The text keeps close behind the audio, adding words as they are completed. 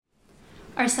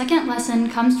Our second lesson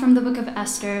comes from the book of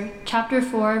Esther, chapter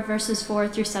 4, verses 4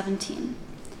 through 17.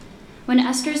 When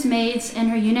Esther's maids and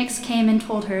her eunuchs came and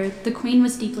told her, the queen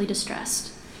was deeply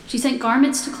distressed. She sent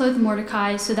garments to clothe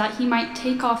Mordecai so that he might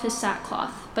take off his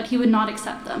sackcloth, but he would not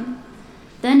accept them.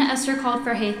 Then Esther called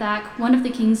for Hathach, one of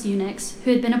the king's eunuchs, who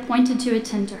had been appointed to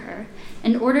attend to her,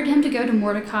 and ordered him to go to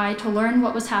Mordecai to learn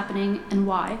what was happening and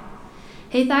why.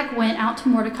 Hathach went out to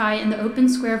Mordecai in the open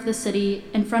square of the city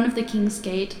in front of the king's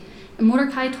gate, and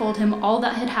Mordecai told him all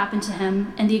that had happened to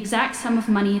him and the exact sum of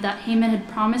money that Haman had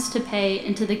promised to pay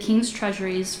into the king's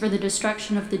treasuries for the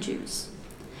destruction of the Jews.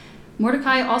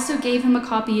 Mordecai also gave him a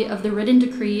copy of the written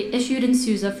decree issued in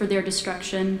Susa for their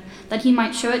destruction, that he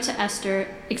might show it to Esther,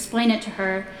 explain it to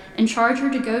her, and charge her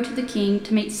to go to the king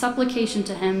to make supplication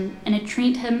to him and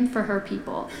entreat him for her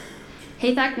people.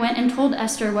 Hathach went and told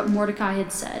Esther what Mordecai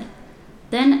had said.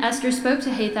 Then Esther spoke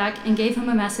to Hathach and gave him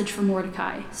a message from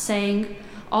Mordecai, saying,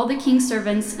 "All the king's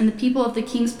servants and the people of the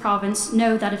king's province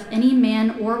know that if any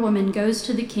man or woman goes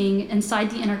to the king inside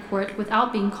the inner court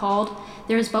without being called,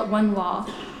 there is but one law.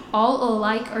 All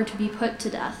alike are to be put to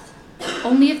death.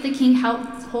 Only if the king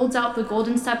holds out the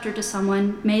golden scepter to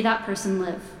someone may that person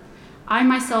live. I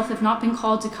myself have not been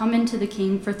called to come into the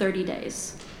king for 30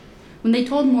 days. When they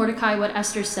told Mordecai what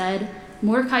Esther said,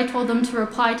 Mordecai told them to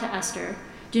reply to Esther,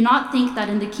 "Do not think that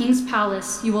in the king's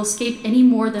palace you will escape any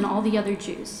more than all the other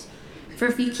Jews. For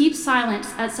if you keep silent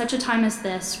at such a time as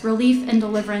this, relief and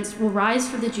deliverance will rise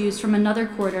for the Jews from another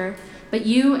quarter, but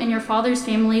you and your father's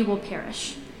family will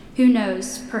perish. Who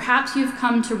knows, perhaps you have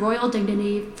come to royal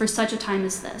dignity for such a time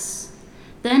as this."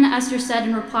 Then Esther said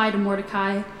in reply to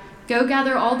Mordecai, "Go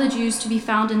gather all the Jews to be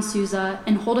found in Susa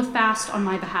and hold a fast on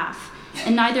my behalf,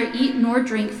 and neither eat nor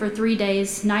drink for 3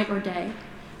 days, night or day.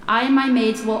 I and my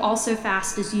maids will also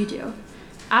fast as you do.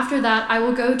 After that I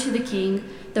will go to the king,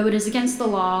 though it is against the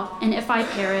law, and if I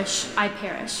perish, I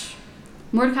perish."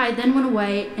 Mordecai then went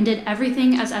away and did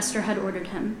everything as Esther had ordered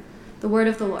him. The word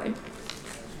of the Lord.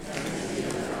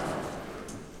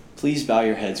 Please bow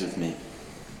your heads with me.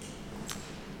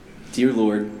 Dear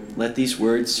Lord, let these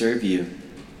words serve you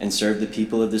and serve the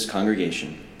people of this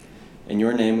congregation. In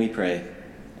your name we pray.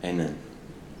 Amen.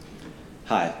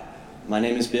 Hi, my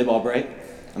name is Bib Albright.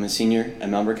 I'm a senior at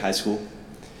Mount Brook High School.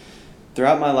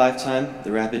 Throughout my lifetime,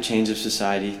 the rapid change of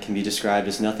society can be described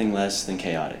as nothing less than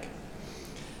chaotic.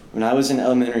 When I was in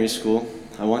elementary school,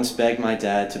 I once begged my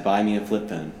dad to buy me a flip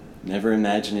phone, never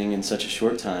imagining in such a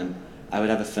short time I would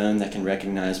have a phone that can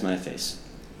recognize my face.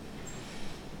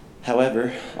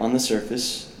 However, on the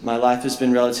surface, my life has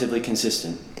been relatively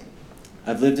consistent.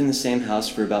 I've lived in the same house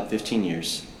for about 15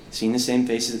 years, seen the same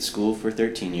faces at school for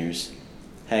 13 years.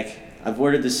 Heck, I've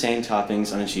ordered the same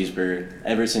toppings on a cheeseburger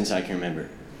ever since I can remember.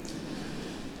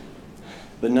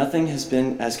 But nothing has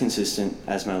been as consistent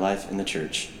as my life in the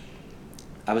church.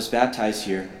 I was baptized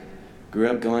here, grew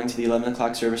up going to the 11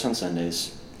 o'clock service on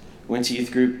Sundays, went to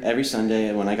youth group every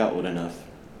Sunday when I got old enough,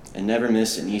 and never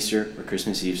missed an Easter or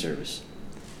Christmas Eve service.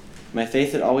 My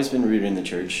faith had always been rooted in the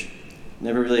church,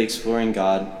 never really exploring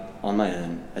God on my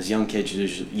own, as young kids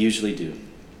usually do.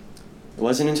 It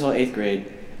wasn't until 8th grade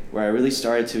where I really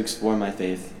started to explore my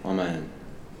faith on my own.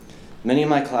 Many of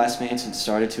my classmates had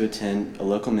started to attend a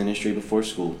local ministry before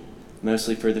school,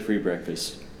 mostly for the free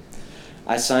breakfast.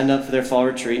 I signed up for their fall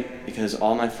retreat because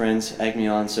all my friends egged me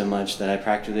on so much that I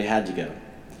practically had to go.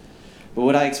 But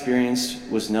what I experienced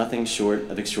was nothing short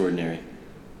of extraordinary.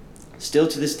 Still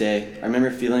to this day, I remember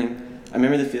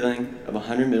the feeling of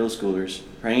 100 middle schoolers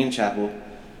praying in chapel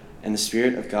and the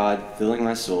Spirit of God filling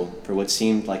my soul for what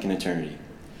seemed like an eternity.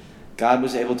 God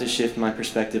was able to shift my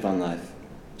perspective on life,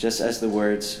 just as the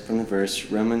words from the verse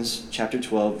Romans chapter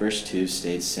 12 verse 2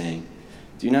 states, saying,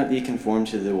 "Do not be conformed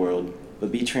to the world,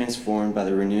 but be transformed by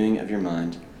the renewing of your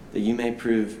mind, that you may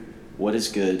prove what is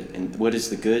good and what is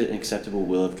the good and acceptable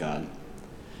will of God."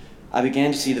 I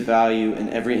began to see the value in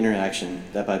every interaction,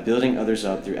 that by building others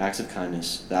up through acts of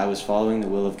kindness, that I was following the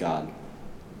will of God.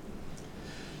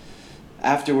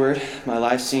 Afterward, my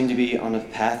life seemed to be on a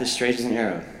path as straight as an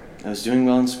arrow. I was doing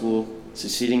well in school,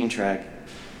 succeeding in track,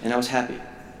 and I was happy,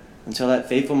 until that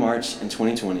fateful March in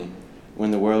 2020, when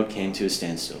the world came to a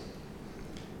standstill.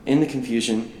 In the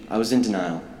confusion, I was in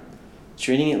denial,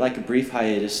 treating it like a brief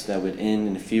hiatus that would end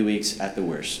in a few weeks at the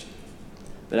worst.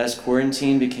 But as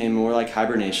quarantine became more like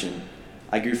hibernation,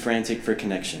 I grew frantic for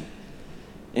connection.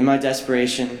 In my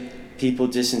desperation, people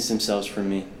distanced themselves from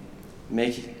me,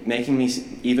 making me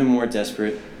even more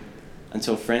desperate,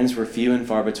 until friends were few and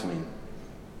far between.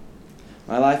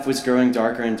 My life was growing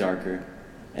darker and darker,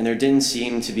 and there didn't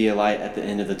seem to be a light at the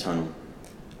end of the tunnel.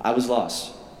 I was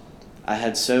lost. I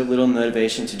had so little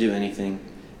motivation to do anything,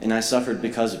 and I suffered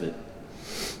because of it.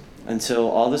 until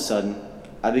all of a sudden,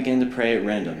 I began to pray at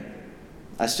random.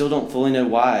 I still don't fully know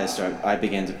why I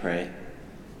began to pray,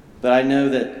 but I know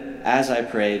that as I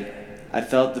prayed, I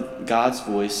felt God's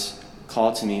voice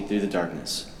call to me through the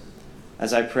darkness.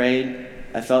 As I prayed,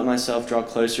 I felt myself draw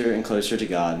closer and closer to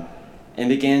God and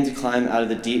began to climb out of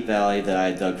the deep valley that I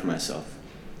had dug for myself.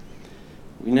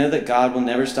 We know that God will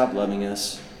never stop loving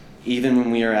us, even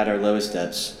when we are at our lowest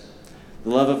depths. The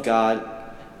love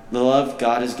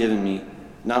God has given me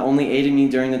not only aided me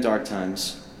during the dark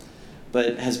times,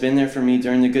 but has been there for me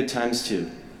during the good times too.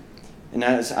 And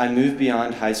as I move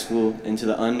beyond high school into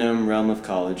the unknown realm of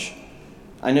college,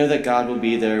 I know that God will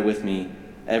be there with me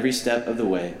every step of the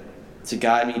way to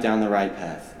guide me down the right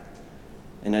path.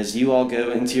 And as you all go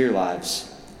into your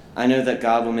lives, I know that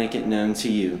God will make it known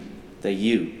to you that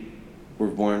you were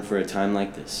born for a time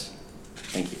like this.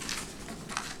 Thank you.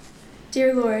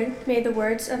 Dear Lord, may the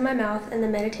words of my mouth and the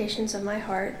meditations of my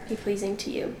heart be pleasing to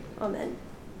you. Amen.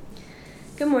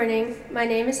 Good morning. My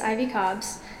name is Ivy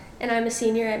Cobbs, and I'm a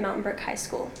senior at Mountain Brook High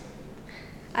School.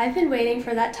 I've been waiting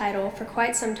for that title for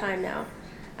quite some time now.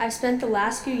 I've spent the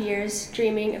last few years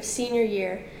dreaming of senior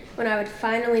year when I would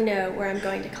finally know where I'm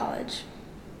going to college.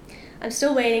 I'm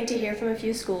still waiting to hear from a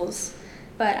few schools,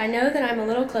 but I know that I'm a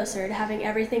little closer to having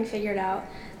everything figured out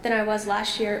than I was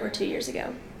last year or 2 years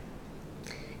ago.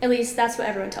 At least that's what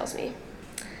everyone tells me.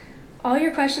 All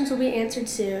your questions will be answered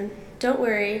soon. Don't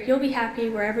worry, you'll be happy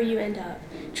wherever you end up.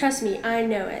 Trust me, I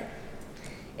know it.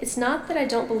 It's not that I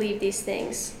don't believe these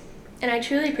things, and I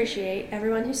truly appreciate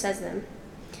everyone who says them.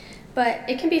 But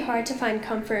it can be hard to find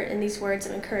comfort in these words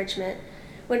of encouragement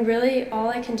when really all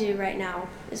I can do right now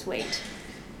is wait.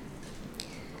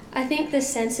 I think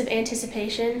this sense of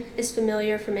anticipation is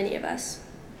familiar for many of us.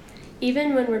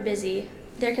 Even when we're busy,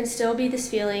 there can still be this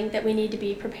feeling that we need to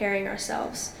be preparing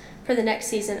ourselves for the next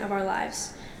season of our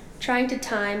lives, trying to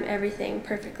time everything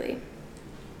perfectly.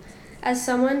 As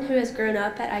someone who has grown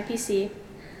up at IPC,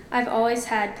 I've always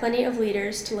had plenty of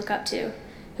leaders to look up to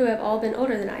who have all been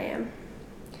older than I am.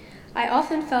 I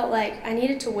often felt like I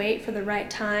needed to wait for the right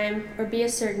time or be a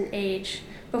certain age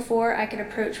before I could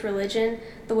approach religion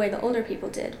the way the older people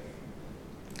did.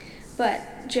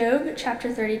 But Job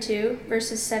chapter 32,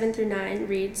 verses 7 through 9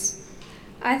 reads,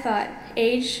 I thought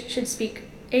age should speak,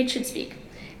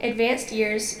 advanced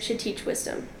years should teach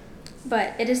wisdom.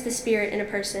 But it is the Spirit in a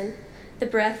person, the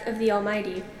breath of the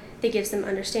Almighty, that gives them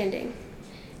understanding.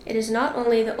 It is not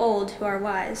only the old who are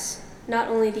wise, not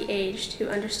only the aged who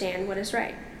understand what is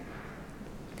right.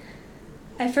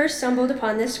 I first stumbled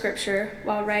upon this scripture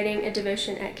while writing a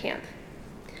devotion at camp.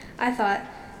 I thought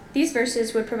these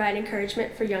verses would provide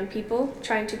encouragement for young people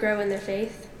trying to grow in their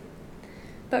faith.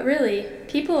 But really,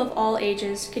 people of all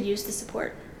ages could use the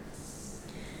support.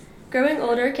 Growing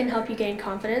older can help you gain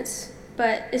confidence,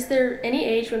 but is there any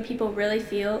age when people really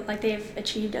feel like they've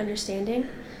achieved understanding?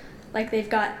 Like they've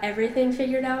got everything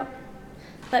figured out?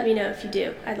 Let me know if you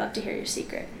do. I'd love to hear your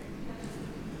secret.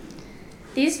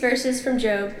 These verses from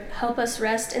Job help us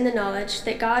rest in the knowledge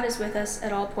that God is with us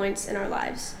at all points in our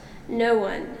lives. No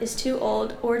one is too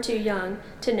old or too young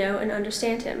to know and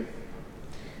understand him.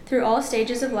 Through all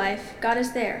stages of life, God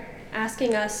is there,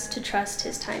 asking us to trust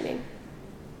his timing.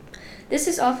 This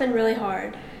is often really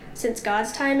hard, since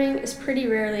God's timing is pretty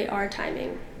rarely our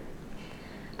timing.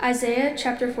 Isaiah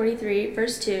chapter 43,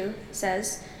 verse 2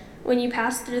 says, When you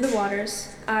pass through the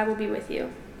waters, I will be with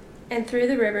you, and through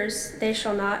the rivers, they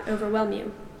shall not overwhelm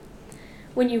you.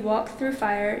 When you walk through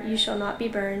fire, you shall not be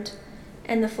burned,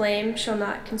 and the flame shall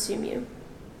not consume you.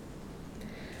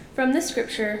 From this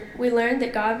scripture, we learn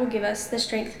that God will give us the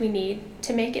strength we need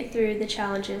to make it through the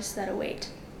challenges that await.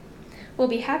 We'll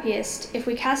be happiest if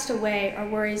we cast away our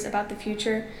worries about the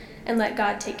future and let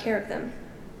God take care of them.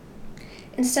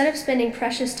 Instead of spending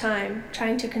precious time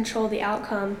trying to control the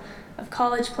outcome of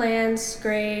college plans,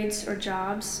 grades, or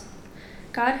jobs,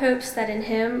 God hopes that in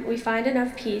him we find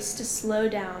enough peace to slow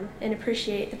down and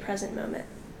appreciate the present moment.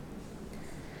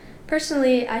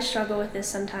 Personally, I struggle with this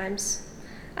sometimes.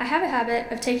 I have a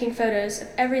habit of taking photos of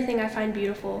everything I find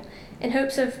beautiful in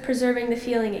hopes of preserving the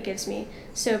feeling it gives me,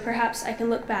 so perhaps I can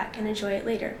look back and enjoy it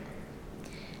later.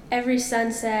 Every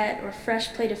sunset or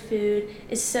fresh plate of food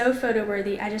is so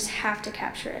photo-worthy, I just have to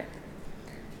capture it.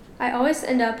 I always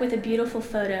end up with a beautiful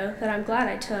photo that I'm glad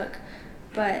I took,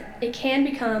 but it can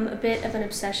become a bit of an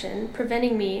obsession,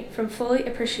 preventing me from fully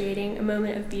appreciating a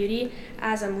moment of beauty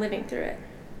as I'm living through it.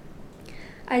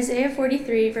 Isaiah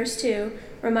 43, verse 2,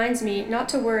 reminds me not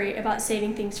to worry about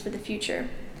saving things for the future,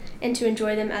 and to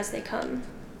enjoy them as they come.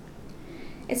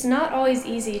 It's not always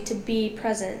easy to be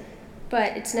present,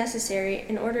 but it's necessary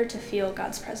in order to feel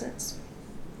God's presence.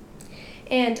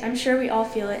 And I'm sure we all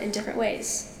feel it in different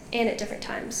ways, and at different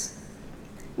times.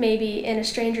 maybe in a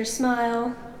stranger's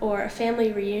smile, or a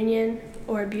family reunion,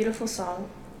 or a beautiful song.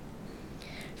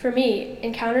 For me,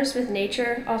 encounters with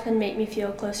nature often make me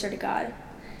feel closer to God,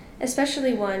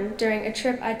 especially one during a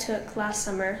trip I took last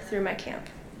summer through my camp.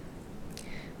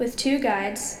 With 2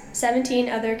 guides, 17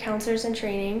 other counselors in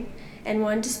training, and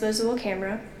 1 disposable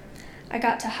camera, I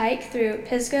got to hike through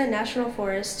Pisgah National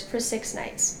Forest for 6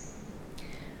 nights.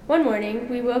 One morning,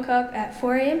 we woke up at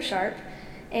 4 a.m. sharp,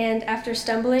 and after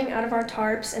stumbling out of our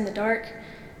tarps in the dark,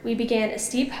 we began a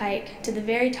steep hike to the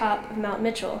very top of Mount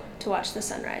Mitchell to watch the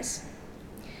sunrise.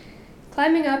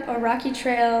 Climbing up a rocky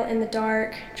trail in the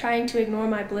dark, trying to ignore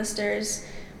my blisters,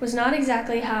 was not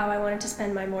exactly how I wanted to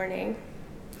spend my morning.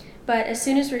 But as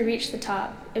soon as we reached the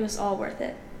top, it was all worth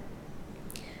it.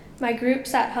 My group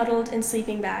sat huddled in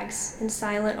sleeping bags in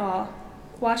silent awe,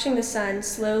 watching the sun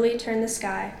slowly turn the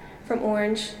sky from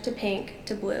orange to pink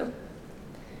to blue.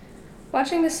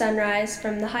 Watching the sunrise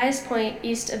from the highest point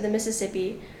east of the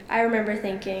Mississippi, I remember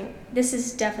thinking, this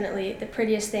is definitely the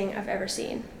prettiest thing I've ever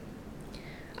seen.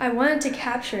 I wanted to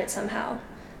capture it somehow,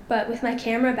 but with my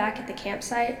camera back at the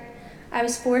campsite, I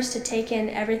was forced to take in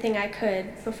everything I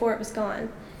could before it was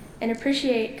gone and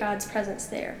appreciate God's presence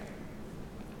there.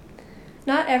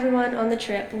 Not everyone on the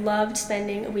trip loved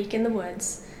spending a week in the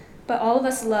woods, but all of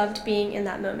us loved being in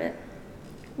that moment.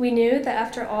 We knew that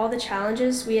after all the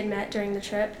challenges we had met during the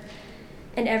trip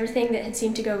and everything that had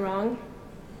seemed to go wrong,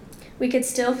 we could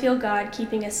still feel God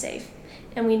keeping us safe,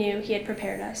 and we knew He had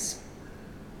prepared us.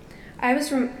 I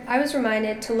was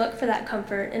reminded to look for that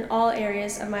comfort in all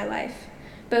areas of my life,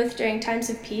 both during times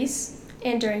of peace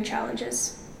and during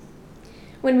challenges.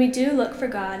 When we do look for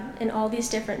God in all these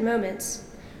different moments,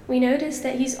 we notice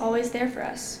that He's always there for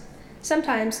us,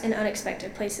 sometimes in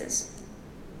unexpected places.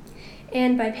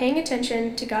 And by paying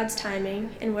attention to God's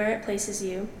timing and where it places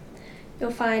you, you'll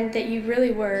find that you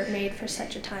really were made for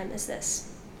such a time as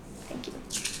this. Thank you.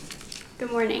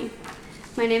 Good morning.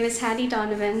 My name is Hattie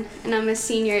Donovan, and I'm a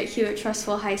senior at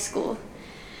Hewitt-Trussville High School.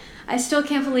 I still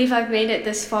can't believe I've made it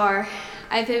this far.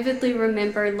 I vividly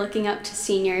remember looking up to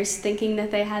seniors, thinking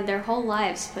that they had their whole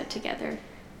lives put together.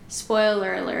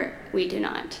 Spoiler alert, we do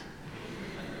not.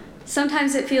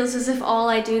 Sometimes it feels as if all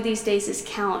I do these days is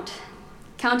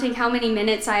counting how many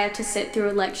minutes I have to sit through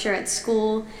a lecture at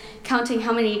school, counting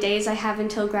how many days I have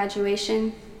until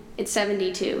graduation. It's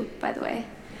 72, by the way.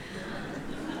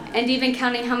 And even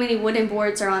counting how many wooden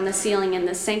boards are on the ceiling in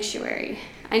the sanctuary.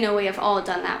 I know we have all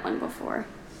done that one before.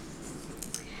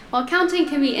 While counting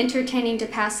can be entertaining to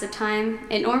pass the time,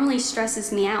 it normally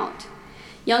stresses me out.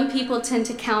 Young people tend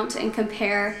to count and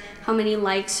compare how many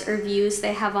likes or views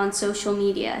they have on social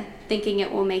media, thinking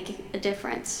it will make a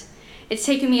difference. It's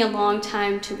taken me a long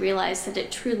time to realize that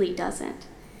it truly doesn't.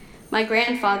 My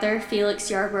grandfather, Felix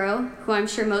Yarborough, who I'm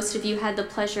sure most of you had the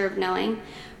pleasure of knowing,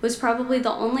 was probably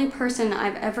the only person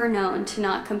I've ever known to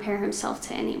not compare himself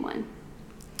to anyone.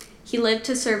 He lived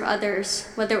to serve others,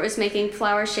 whether it was making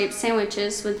flower-shaped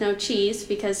sandwiches with no cheese,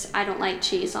 because I don't like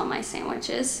cheese on my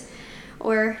sandwiches,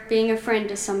 or being a friend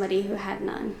to somebody who had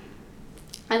none.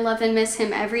 I love and miss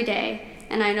him every day,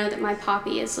 and I know that my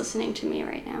Poppy is listening to me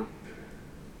right now.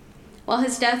 While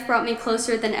his death brought me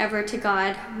closer than ever to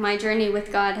God, my journey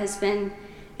with God has been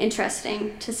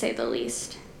interesting, to say the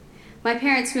least. My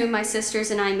parents moved my sisters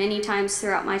and I many times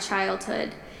throughout my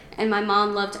childhood, and my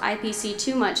mom loved IPC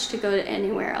too much to go to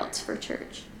anywhere else for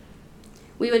church.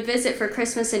 We would visit for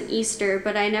Christmas and Easter,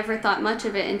 but I never thought much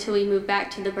of it until we moved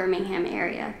back to the Birmingham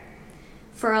area.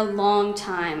 For a long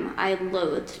time, I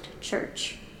loathed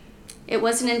church. It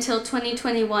wasn't until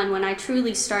 2021 when I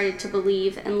truly started to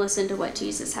believe and listen to what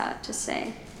Jesus had to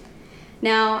say.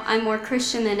 Now, I'm more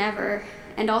Christian than ever,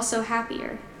 and also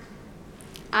happier.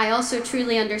 I also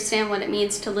truly understand what it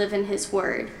means to live in His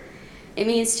Word. It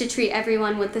means to treat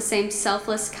everyone with the same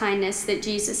selfless kindness that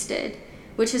Jesus did,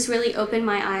 which has really opened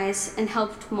my eyes and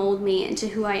helped mold me into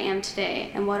who I am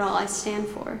today and what all I stand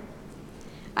for.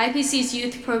 IPC's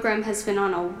youth program has been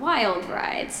on a wild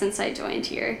ride since I joined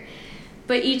here,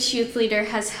 but each youth leader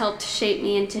has helped shape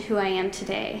me into who I am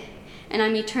today, and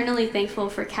I'm eternally thankful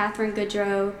for Catherine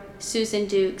Goodrow, Susan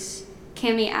Dukes,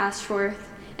 Cami Ashworth,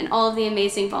 and all of the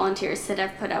amazing volunteers that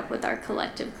have put up with our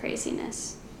collective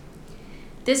craziness.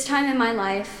 This time in my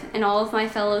life, and all of my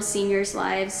fellow seniors'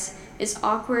 lives, is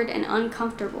awkward and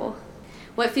uncomfortable.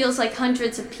 What feels like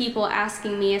hundreds of people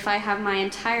asking me if I have my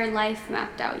entire life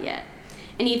mapped out yet,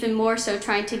 and even more so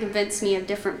trying to convince me of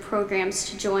different programs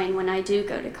to join when I do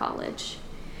go to college.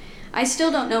 I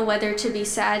still don't know whether to be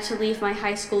sad to leave my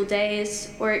high school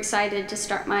days or excited to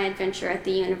start my adventure at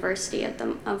the University of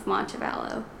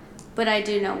Montevallo. But I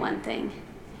do know one thing: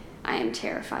 I am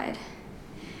terrified.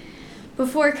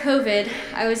 Before COVID,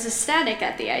 I was ecstatic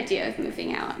at the idea of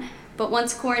moving out. But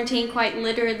once quarantine quite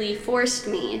literally forced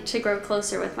me to grow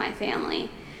closer with my family,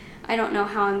 I don't know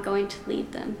how I'm going to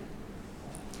lead them.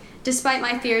 Despite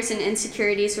my fears and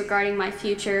insecurities regarding my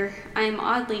future, I am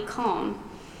oddly calm.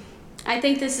 I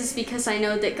think this is because I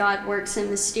know that God works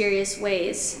in mysterious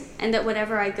ways, and that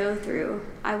whatever I go through,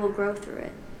 I will grow through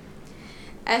it.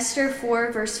 Esther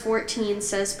 4 verse 14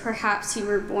 says, "Perhaps you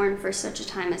were born for such a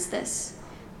time as this."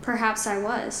 Perhaps I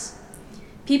was.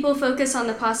 People focus on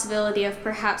the possibility of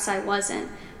perhaps I wasn't,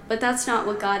 but that's not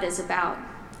what God is about.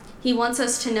 He wants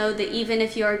us to know that even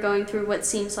if you are going through what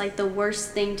seems like the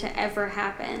worst thing to ever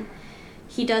happen,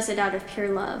 He does it out of pure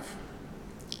love.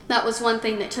 That was one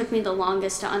thing that took me the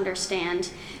longest to understand,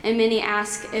 and many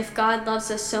ask, if God loves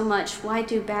us so much, why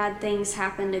do bad things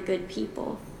happen to good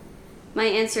people? My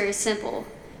answer is simple,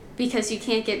 because you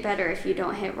can't get better if you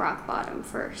don't hit rock bottom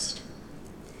first.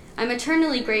 I'm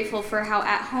eternally grateful for how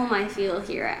at home I feel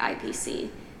here at IPC.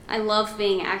 I love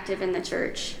being active in the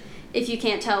church, if you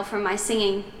can't tell from my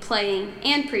singing, playing,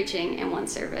 and preaching in one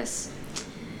service.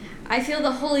 I feel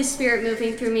the Holy Spirit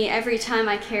moving through me every time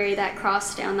I carry that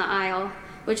cross down the aisle,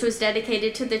 which was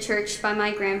dedicated to the church by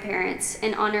my grandparents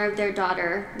in honor of their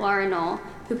daughter, Laura Knoll,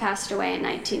 who passed away in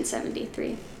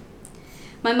 1973.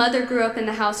 My mother grew up in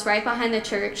the house right behind the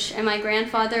church, and my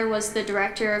grandfather was the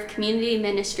director of community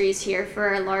ministries here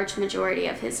for a large majority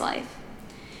of his life.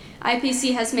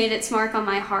 IPC has made its mark on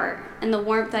my heart, and the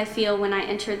warmth I feel when I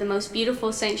enter the most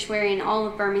beautiful sanctuary in all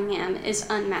of Birmingham is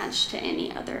unmatched to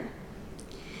any other.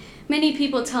 Many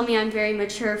people tell me I'm very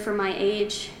mature for my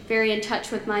age, very in touch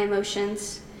with my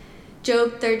emotions.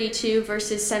 Job 32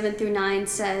 verses 7 through 9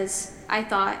 says, "I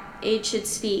thought, age should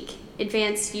speak,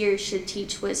 advanced years should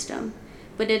teach wisdom.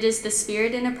 But it is the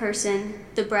Spirit in a person,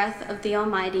 the breath of the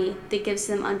Almighty, that gives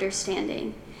them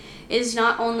understanding. It is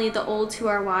not only the old who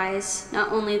are wise,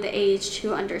 not only the aged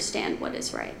who understand what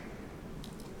is right."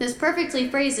 This perfectly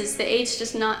phrases the age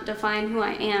does not define who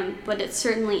I am, but it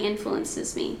certainly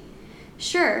influences me.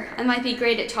 Sure, I might be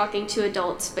great at talking to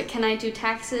adults, but can I do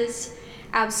taxes?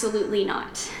 Absolutely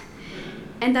not.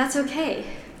 And that's okay.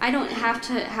 I don't have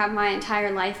to have my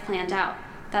entire life planned out.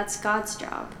 That's God's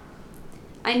job.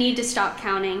 I need to stop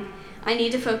counting. I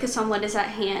need to focus on what is at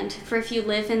hand, for if you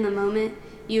live in the moment,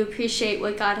 you appreciate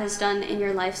what God has done in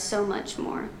your life so much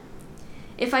more.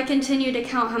 If I continue to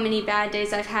count how many bad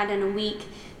days I've had in a week,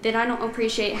 then I don't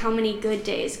appreciate how many good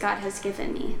days God has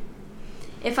given me.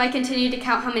 If I continue to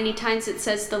count how many times it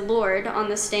says the Lord on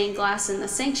the stained glass in the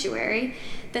sanctuary,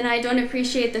 then I don't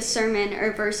appreciate the sermon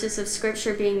or verses of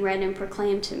scripture being read and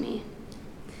proclaimed to me.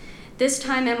 This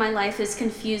time in my life is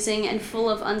confusing and full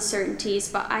of uncertainties,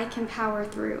 but I can power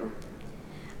through.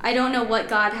 I don't know what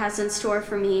God has in store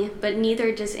for me, but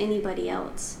neither does anybody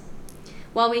else.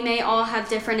 While we may all have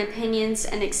different opinions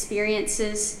and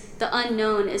experiences, the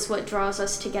unknown is what draws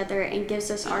us together and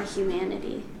gives us our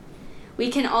humanity.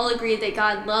 We can all agree that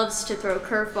God loves to throw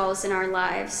curveballs in our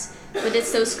lives, but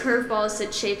it's those curveballs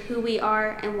that shape who we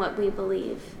are and what we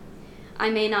believe.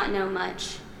 I may not know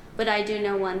much, but I do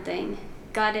know one thing.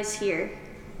 God is here.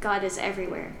 God is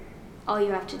everywhere. All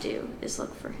you have to do is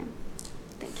look for Him.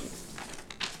 Thank you.